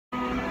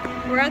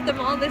We're at the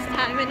mall this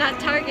time and not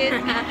Target.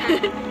 Look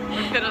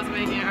at us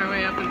making our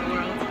way up in the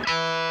world.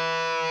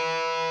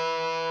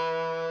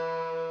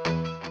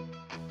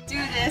 Do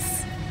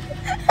this.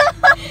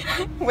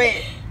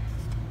 Wait.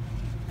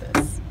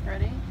 This.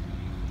 Ready?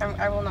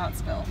 I will not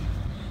spill.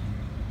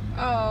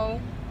 Oh.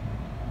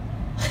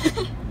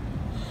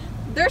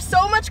 There's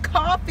so much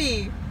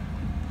coffee.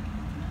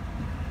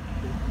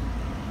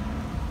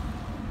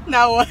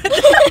 Now what?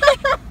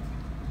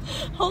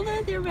 Hold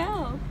it with your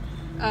mouth.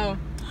 Oh.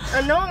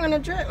 No, I'm gonna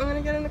drip. I'm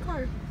gonna get in the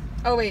car.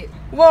 Oh wait.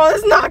 Whoa,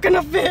 it's not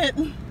gonna fit.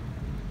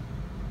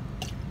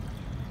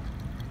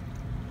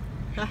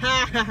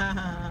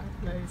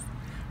 Nice.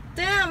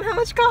 Damn, how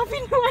much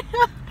coffee do I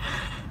have?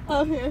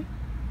 Oh, here.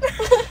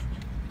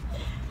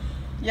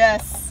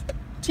 Yes.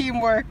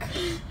 Teamwork.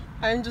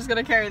 I'm just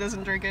gonna carry this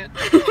and drink it.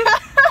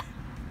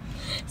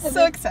 So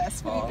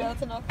successful. You go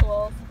to knock the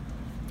walls.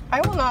 I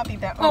will not be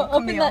down. Oh,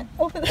 open Camille. that.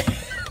 Open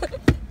that.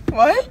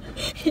 What?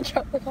 He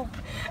dropped the glove.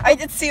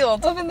 It's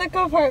sealed. Open the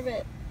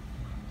compartment.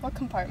 What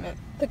compartment?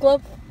 The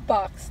glove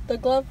box. The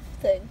glove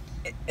thing.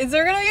 Is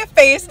there gonna be a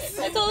face?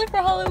 It's only for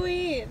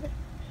Halloween.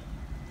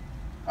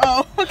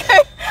 Oh,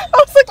 okay. I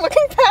was like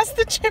looking past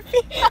the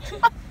chippy.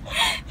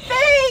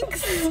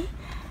 Thanks!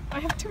 I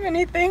have too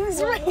many things,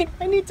 right?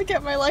 I need to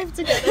get my life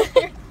together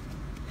here.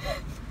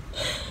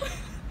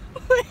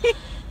 Wait.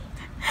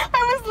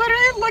 I was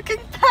literally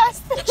looking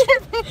past the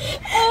chippy.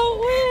 Oh,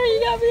 where? You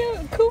got me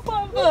a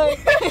coupon book.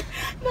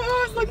 No,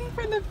 I was looking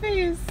for the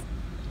face.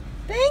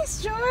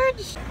 Thanks,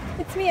 George.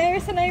 It's me,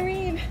 Iris and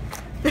Irene.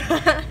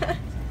 Hi,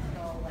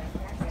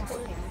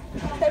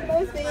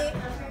 Mosey.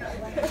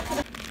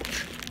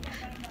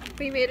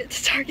 We made it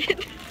to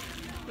Target.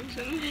 I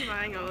shouldn't be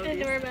buying all of And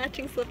these. we're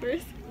matching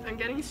slippers. I'm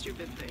getting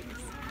stupid things.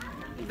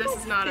 This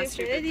is not a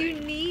stupid You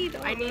thing. need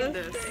all I need those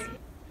this. things.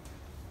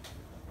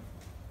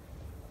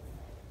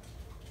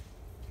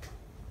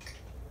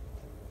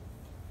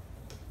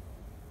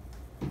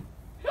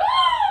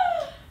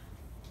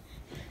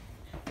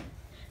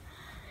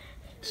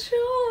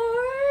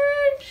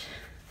 George,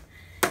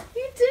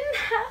 you didn't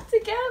have to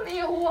get me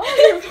a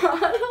water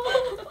bottle.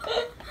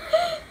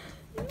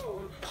 No,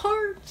 I'm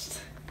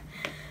parched.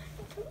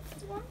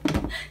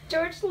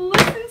 George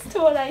listens to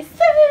what I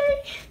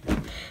say.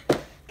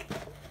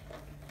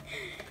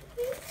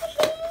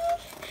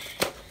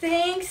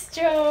 Thanks,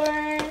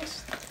 George.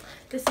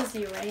 This is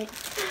you, right?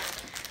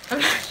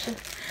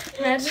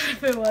 Imagine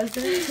if it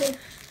wasn't.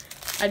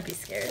 I'd be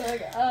scared.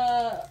 Like,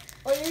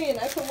 what do you mean?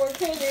 I put more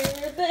candy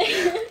in your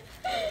thing.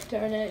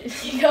 Darn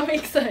it, you got me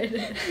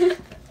excited.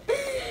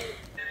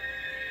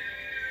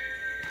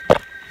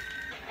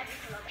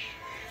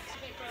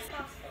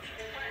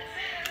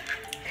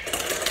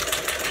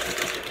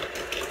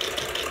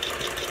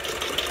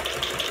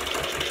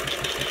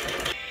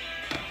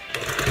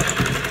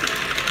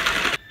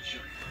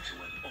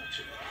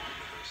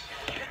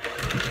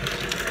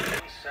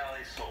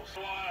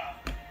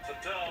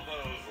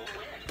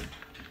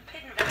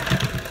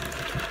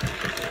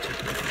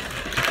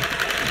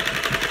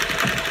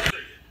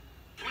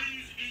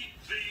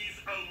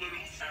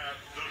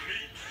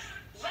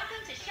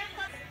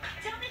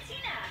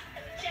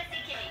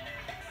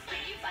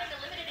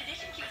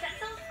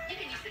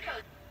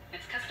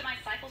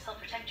 Help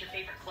protect your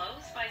favorite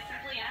clothes by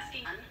simply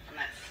asking from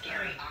that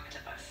scary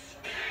octopus.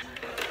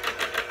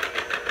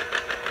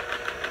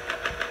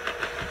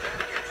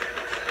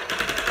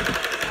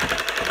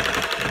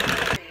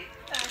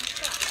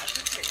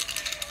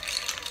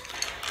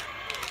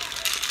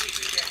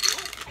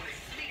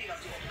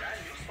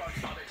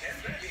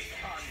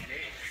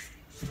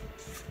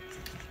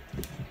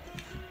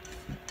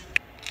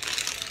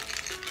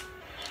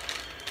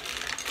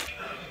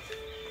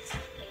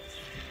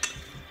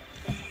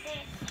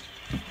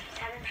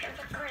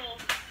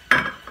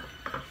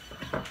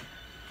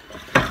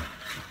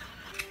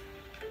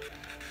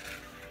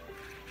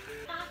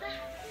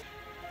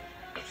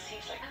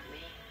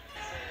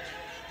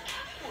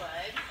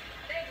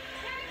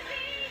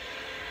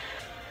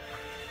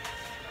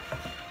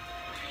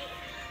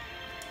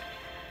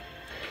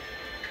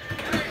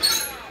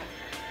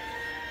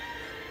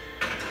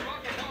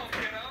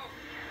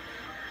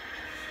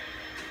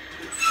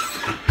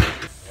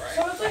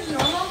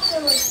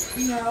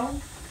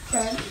 No.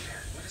 French.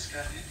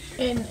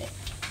 In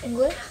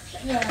English?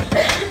 Yeah.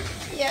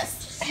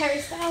 Yes. Harry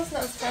Styles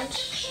knows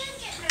French.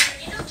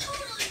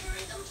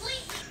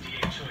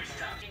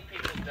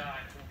 People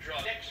die from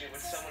drugs. Connect you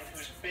with someone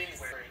who's been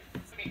wearing.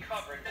 Be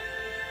covered.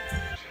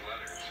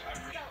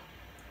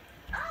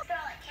 Oh,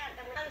 girl, it can't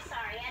be. I'm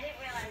sorry. I didn't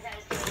realize I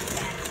was doing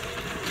that.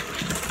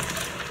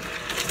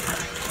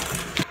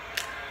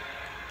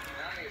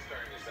 Now you're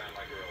starting to sound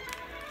like a girl.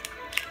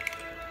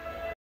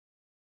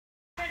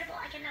 Incredible.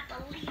 I cannot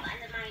believe I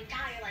lived my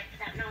entire life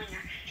without knowing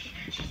her.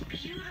 She's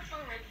beautiful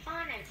and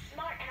fun and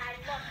smart, and I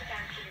love the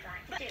gown she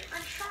designed. Dude,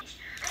 I'm trying.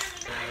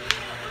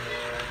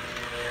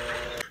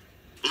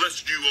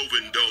 Lest you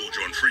overindulge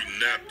on free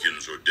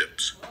napkins or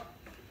dips.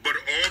 But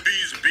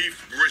Arby's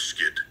beef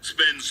brisket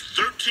spends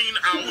 13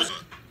 hours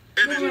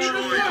and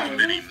enjoy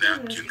many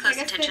napkins. Close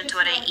attention to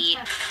what I eat.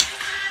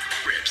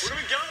 Where do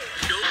we go?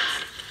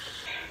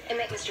 And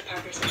make Mr.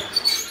 Parker sit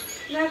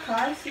down. Na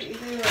classe, e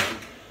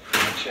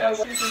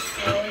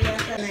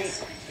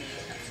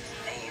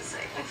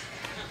Amazing.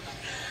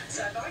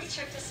 So I've already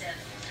checked this in.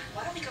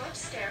 Why don't we go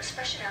upstairs,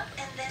 freshen up,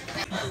 and then...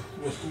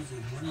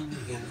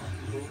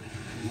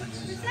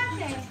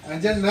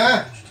 Andyan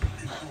na!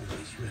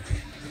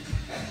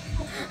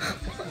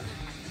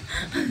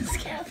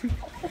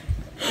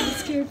 I'm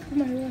scared for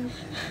my life.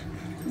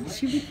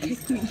 She would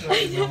kick me.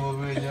 I know.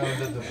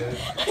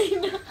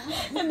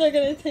 And they're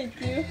gonna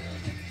take you.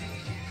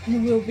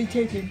 You will be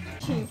taken.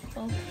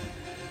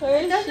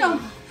 Where is she?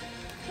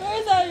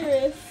 Where's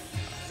Iris?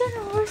 I don't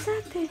know, where's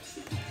that thing?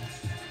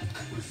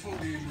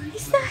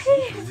 He's not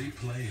here.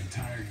 Replay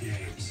entire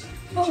games.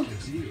 Oh.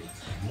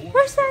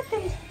 Where's that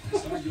thing?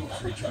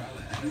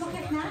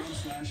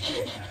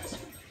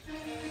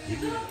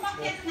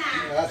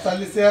 Nasa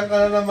lisihan ka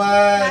na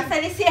naman! Nasa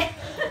lisihan.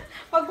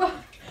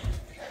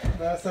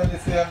 Nasa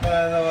lisihan ka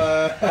na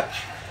naman!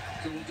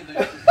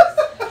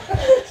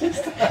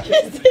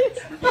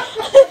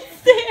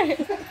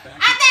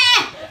 Ate!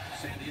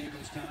 San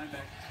Diego's time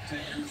back 10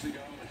 years ago,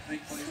 and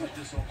big plays like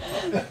this all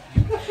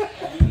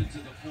alluded to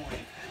the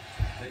point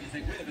that you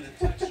think, wait a minute,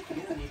 touch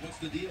Norwood, what's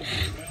the deal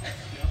here?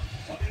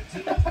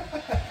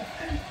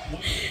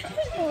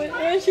 Well,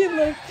 When she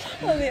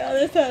looked on the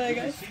other side, I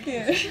got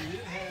scared.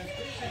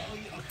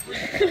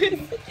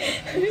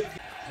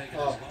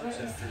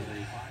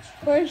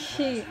 Where's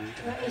she?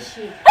 Where is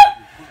she?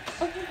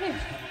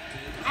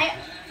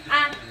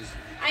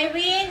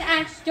 Irene,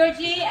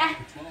 Georgie,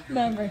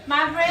 Remember.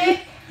 Maverick.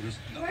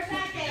 Where's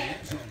that thing?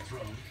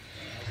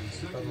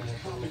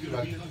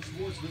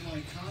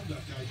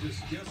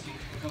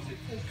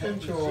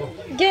 Control.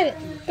 Get it.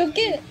 Go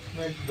get it.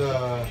 Make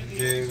the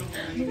game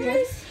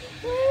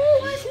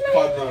Where's my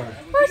partner.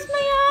 Where's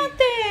my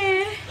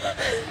auntie?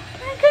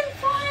 I can't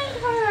find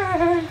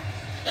her.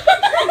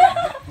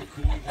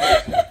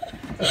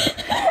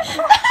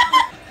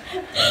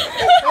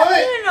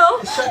 You know,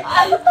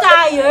 I'm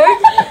tired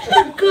to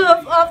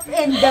curve up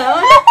and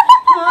down.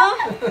 Huh?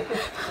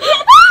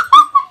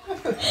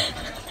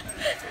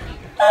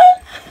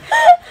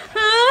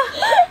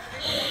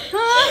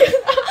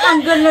 I'm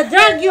gonna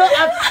drag you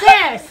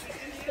upstairs.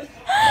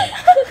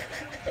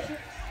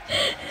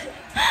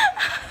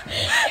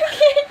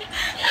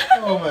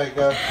 Oh my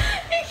god.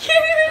 You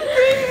can't even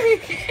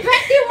breathe.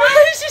 21.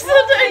 She's so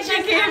tired she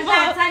came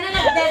up. She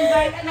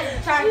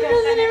She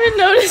doesn't even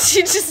notice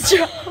she just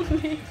dropped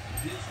me.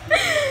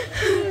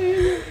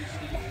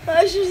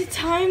 I should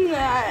time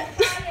that.